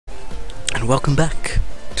and welcome back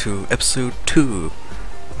to episode 2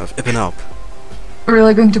 of Ibb and Obb. We're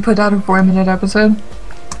really going to put out a 4-minute episode?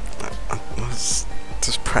 Let's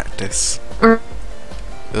just practice. Or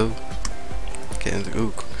Oh, getting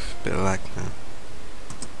a bit of lag now.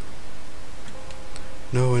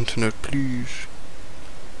 No internet, please.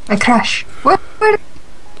 I crash. What?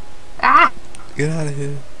 Ah! Get out of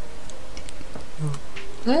here.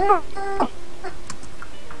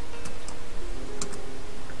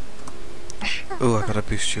 Oh, I gotta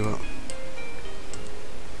boost you up.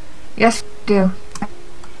 Yes, do.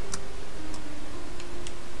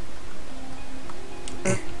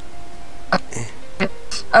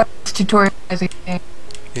 It's tutorializing.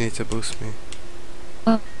 You need to boost me.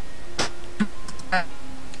 Uh.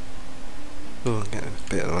 Oh, I'm getting a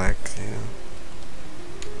bit of lag, you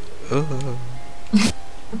know. Oh.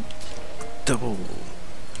 Double.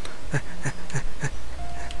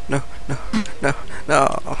 No.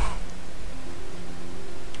 Oh.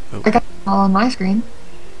 I got it all on my screen.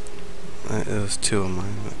 There was 2 on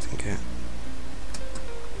mine, I think, yeah.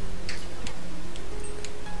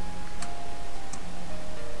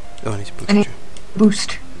 Oh, I need to boost you.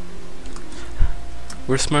 Boost.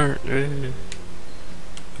 We're smart. You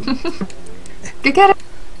get it?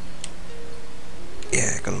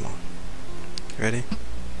 Yeah, got them all. You ready?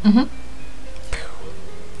 Mm-hmm.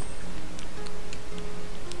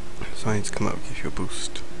 So I need to come up and give you a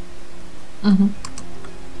boost. Mm-hmm.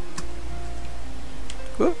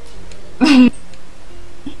 Whoop.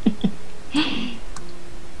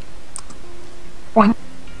 Boing.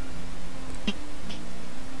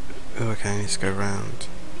 Oh, okay, I need to go round.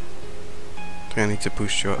 I think I need to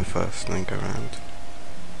boost you up first and then go round.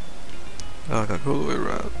 Oh, I gotta go all the way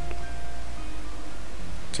around.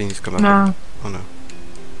 So you need to come up. No. Oh no.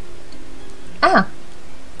 Ah.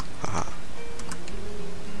 Haha.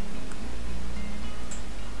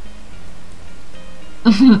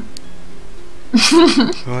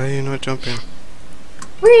 Why are you not jumping?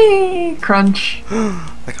 Whee! Crunch. I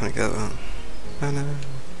can't get that. Oh no.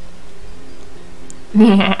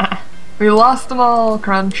 Yeah. We lost them all,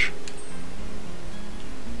 Crunch.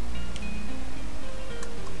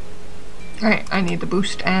 Alright, I need the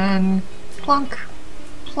boost and plunk,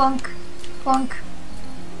 plunk, plunk.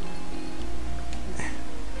 There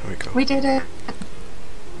we go. We did it.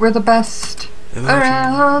 We're the best Imagine.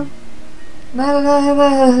 around.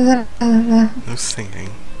 No singing.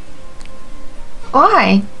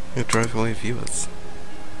 Why? It drives away viewers.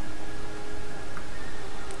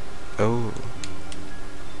 Oh.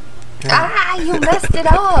 Ah, you messed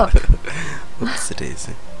it up. Whoopsie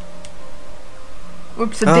daisy.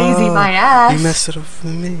 Whoops a daisy, my ass. You messed it up for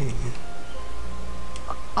me.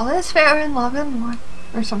 All is fair in love and war,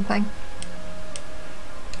 or something.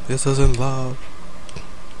 This isn't love.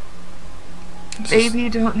 Baby,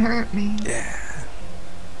 don't hurt me. Yeah.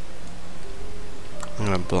 I'm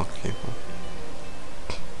gonna block you.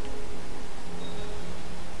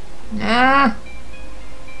 Nah.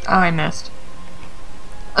 Oh, I missed.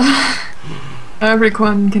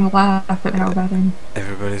 Everyone can laugh at how bad I'm.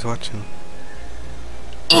 Everybody's watching.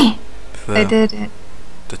 I did it.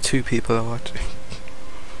 The 2 people are watching.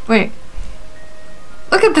 Wait.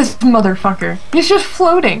 Look at this motherfucker. He's just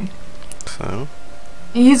floating. So?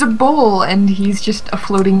 He's a bowl, and he's just a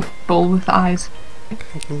floating bowl with eyes.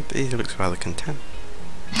 He looks rather content.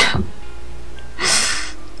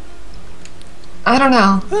 I don't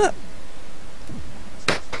know.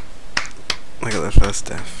 I got the first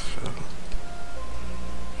death. So.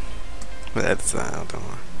 But that's that, don't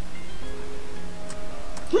worry.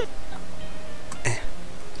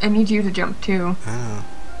 I need you to jump too. Oh.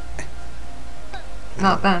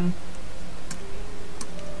 Not then.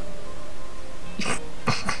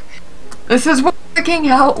 This is working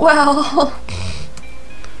out well.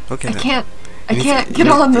 Okay. I can't get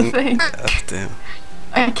on the thing. Oh, damn.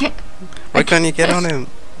 I can't. Why can't you get on him?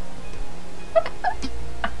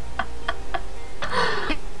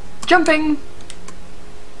 Jumping.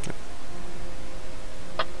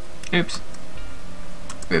 Oops.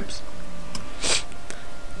 Oops.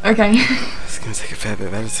 Okay. It's gonna take a fair bit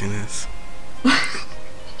of editing this.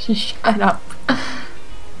 Shut up.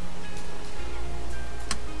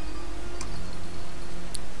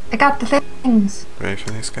 I got the things. Ready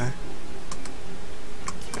for this guy?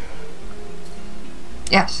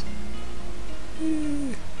 Yes.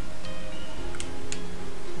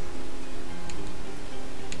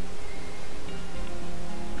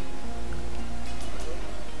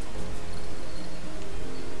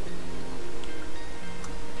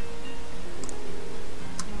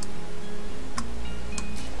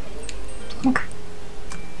 Okay.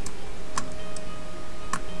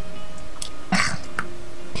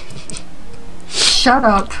 Shut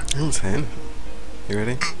up. I didn't say anything. You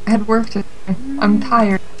ready? I had work today. I'm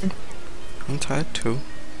tired. I'm tired too.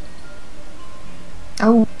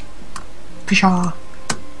 Oh. Pshaw.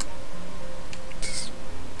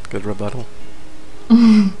 Good rebuttal.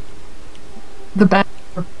 The best.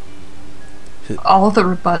 All the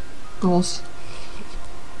rebuttals.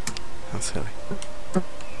 How silly.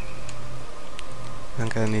 I'm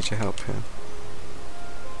gonna need your help here.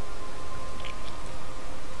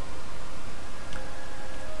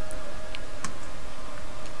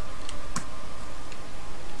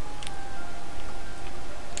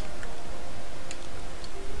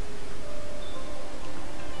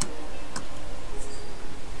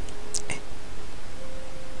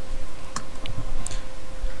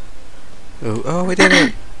 Oh, we did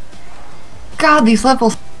it! God, these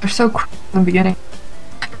levels are so quick in the beginning.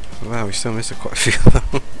 Wow, we still missed quite a few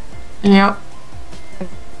though. Yep.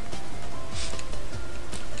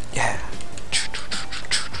 Yeah.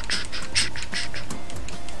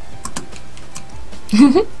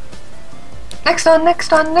 Next on,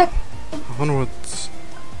 next on, next. I wonder what's...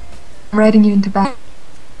 I'm riding you into battle.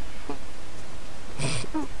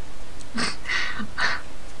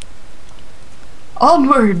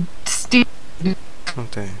 Onward, Steve.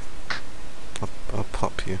 Okay. I'll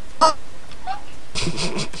pop you.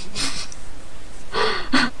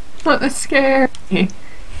 That's scary.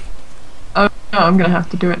 Oh no, I'm gonna have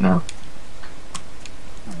to do it now.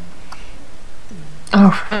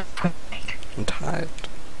 Oh. I'm tired.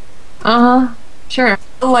 Sure.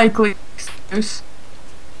 Likely excuse.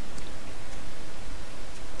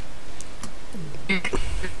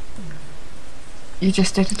 You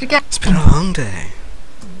just did it again. It's been a long day.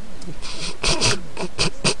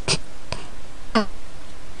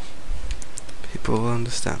 People will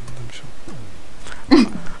understand, I'm sure.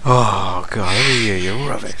 Oh god, every year you're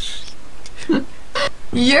rubbish.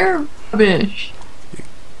 You're rubbish. You're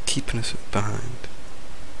keeping us behind.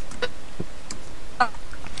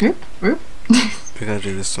 Whoop, whoop. We gotta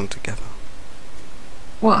do this one together.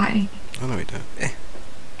 Why? Oh no we don't. Eh.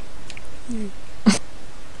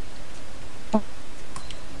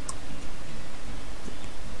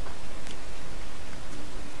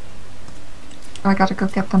 I gotta go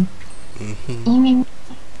get them. Mm-hmm.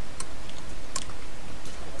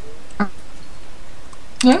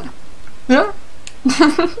 Yeah. Yeah.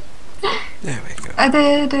 There we go. I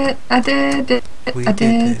did it. I did it. We I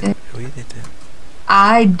did did it. We did it.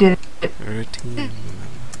 I did it. We're a team, remember.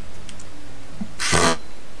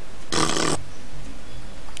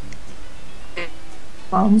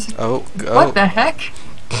 Bombs. Oh, What the heck?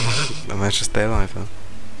 I might just stay alive though.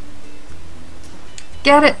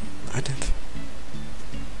 Get it. I did.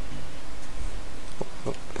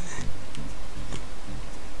 Oh.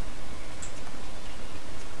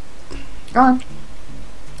 Go on.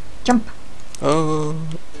 Jump. Oh.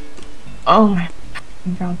 Oh my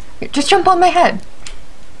god. Here, just jump on my head.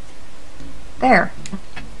 There.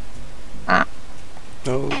 Ah.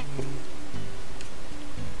 No.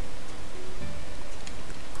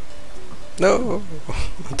 No.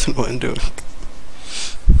 I don't know what I'm doing.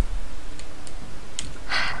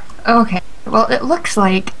 Okay. Well, it looks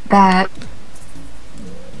like that.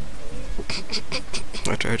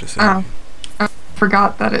 I tried to say. Oh. I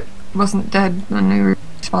forgot that it wasn't dead when we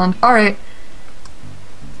respawned. Alright.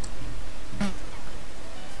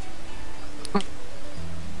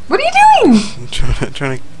 What are you doing? I'm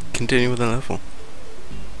trying to continue with the level.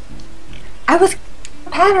 I was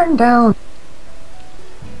pattern down.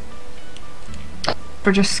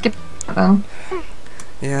 Or just skip it then.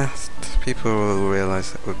 Yeah, people will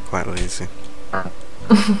realise that we're quite lazy.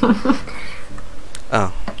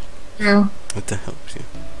 Oh. True. What to help you?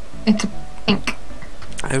 It's pink.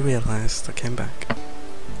 I realised. I came back.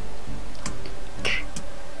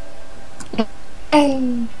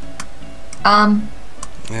 Hey. Yeah,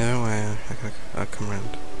 don't worry. I'll come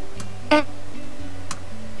round.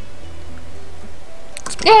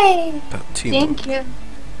 It's been Yay! about 2 Thank you.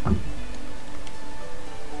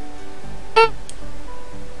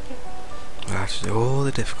 We'll have to do all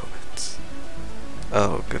the difficult bits.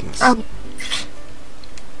 Oh goodness. Oh.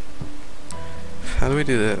 How do we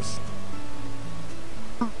do this?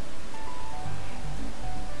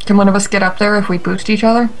 Can one of us get up there if we boost each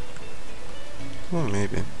other? Well,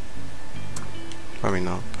 maybe. Probably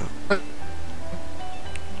not, but...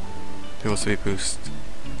 Who wants to be boost?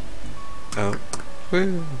 Oh.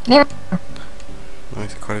 Woo! There.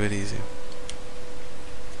 Makes it quite a bit easier.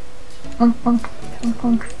 Bonk, bonk, bonk,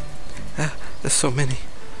 bonk. Ah, there's so many.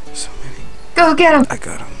 So many. Go get him! I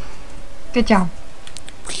got him. Good job.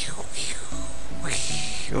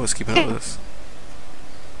 Oh, let's keep up with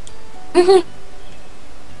this.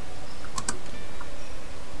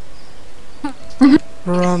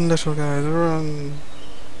 Run, little guys, run.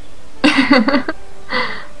 I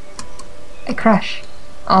crash.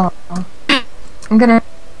 Oh. I'm gonna...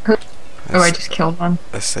 Oh, I just killed one.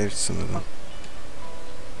 I saved some of them.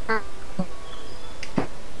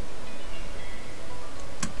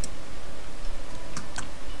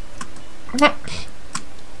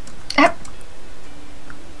 Yep.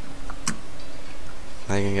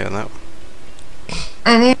 How you gonna get on that one?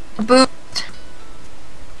 I need a boost.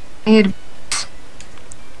 I need...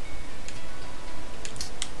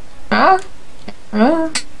 What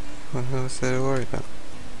the hell is there to worry about?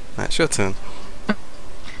 Right, it's your turn.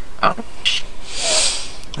 Oh.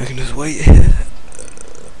 I can just wait here.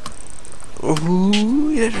 Ooh,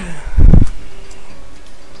 yeah.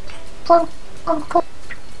 Plunk, plunk, plunk.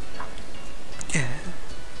 Yeah.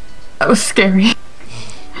 That was scary.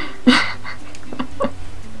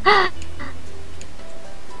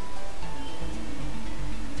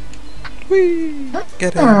 Whee!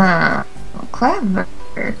 Get it. Clever,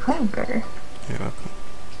 clever. You're welcome.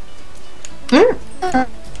 Yeah.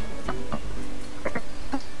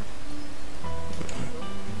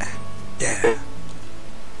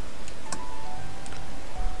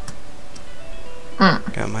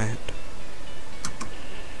 Got my head.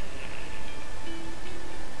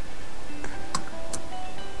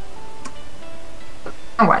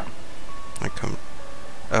 What? I come.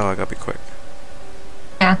 Oh, I gotta be quick.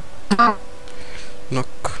 Yeah. Not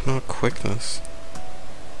quickness.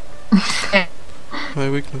 My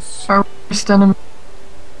weakness. Our worst enemy.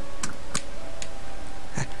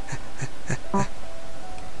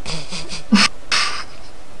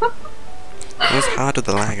 It was hard with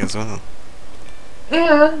the lag as well.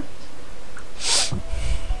 Yeah.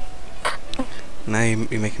 Now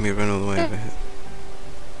you're making me run all the way over here.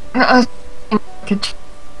 I could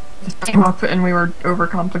came up and we were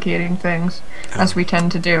overcomplicating things, as we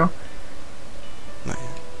tend to do. Not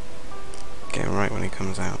yet. Get him right when he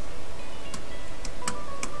comes out.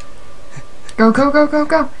 Go, go, go, go,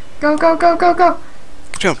 go! Go, go, go, go, go!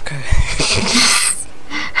 Jump! Go.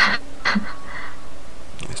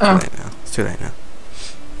 It's too late now. It's too late now.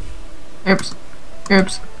 Oops.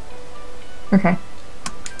 Oops. Okay.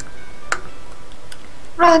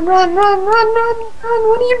 Run, run, run, run, run, run!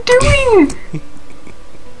 What are you doing?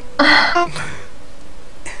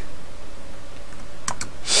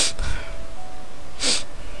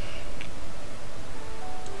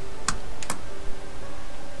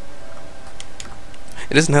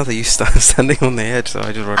 It doesn't help that you start standing on the edge, so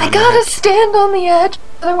I just run on I the gotta edge. stand on the edge,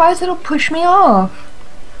 otherwise it'll push me off.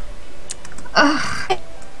 Ugh.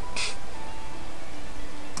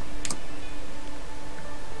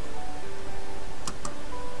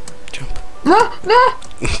 Jump. No, no!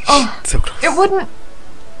 Oh, So close. it wouldn't.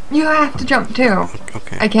 You have to jump too.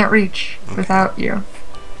 Okay. I can't reach Okay. without you.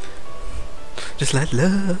 Just let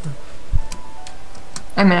love.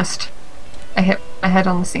 I missed. I hit my head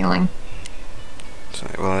on the ceiling.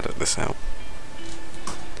 Sorry, we'll edit this out.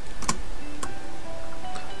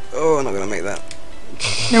 Oh, I'm not gonna make that.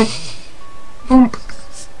 Nope. Boom.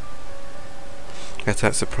 That's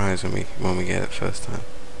that surprise when we get it first time.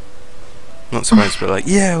 Not surprised, but like,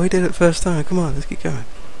 yeah, we did it first time. Come on, let's keep going.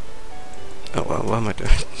 Oh well, what am I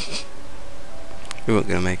doing? We weren't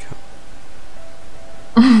gonna make it.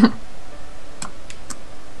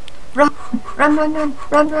 Run, run, run, run,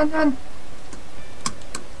 run, run, run.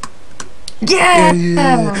 Yeah!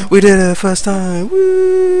 Yeah, we did it first time.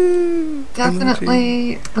 Woo!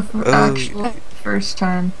 Definitely the actual first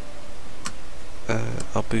time.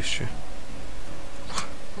 I'll boost you.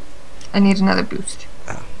 I need another boost.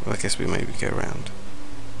 Oh, well, I guess we maybe go around.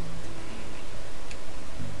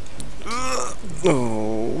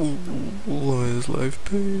 Oh, why is life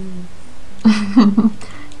pain?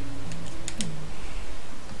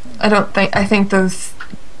 I think those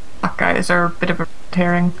black guys are a bit of a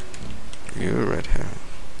tearing. You're a red herring.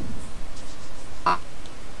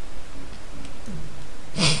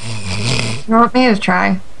 You want me to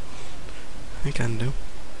try? I can do.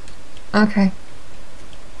 Okay.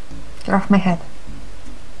 Get off my head.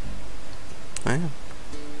 I am.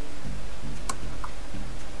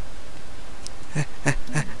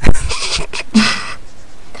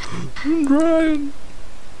 Brian.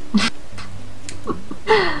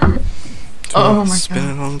 Oh my It's been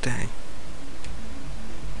god. a long day.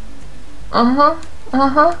 Uh-huh.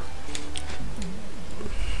 Uh-huh.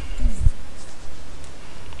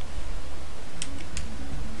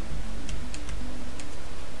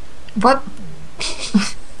 What?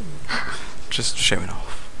 Just showing off.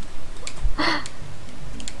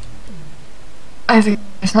 I think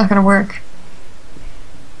it's not gonna work.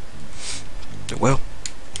 It will.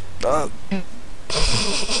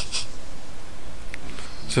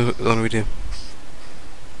 So what do we do?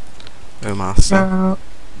 Oh, master. So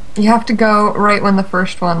you have to go right when the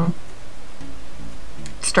first one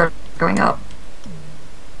starts going up.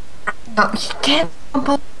 No, you can't jump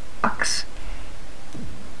on the box.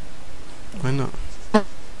 Why not?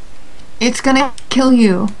 It's gonna kill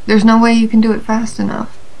you. There's no way you can do it fast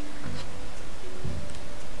enough.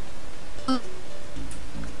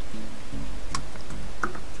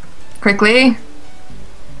 Quickly.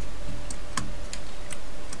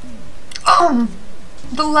 Oh,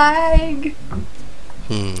 the lag.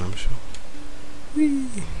 I'm sure. Whee.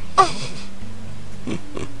 Oh.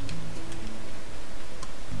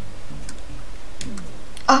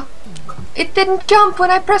 Oh, it didn't jump when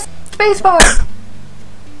I pressed spacebar.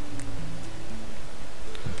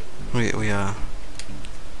 We are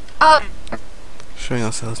showing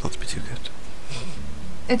ourselves not to be too good.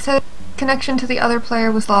 It said connection to the other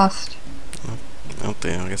player was lost. Oh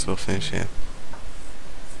dear, I guess we'll finish here.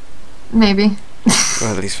 Maybe. Or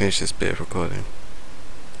at least finish this bit of recording.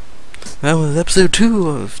 That was episode 2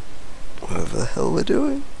 of whatever the hell we're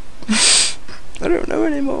doing. I don't know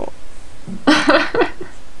anymore.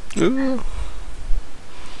 Ooh.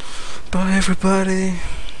 Bye everybody.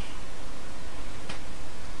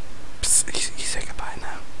 Psst, you say goodbye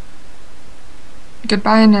now.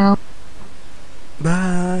 Goodbye now.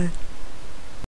 Bye.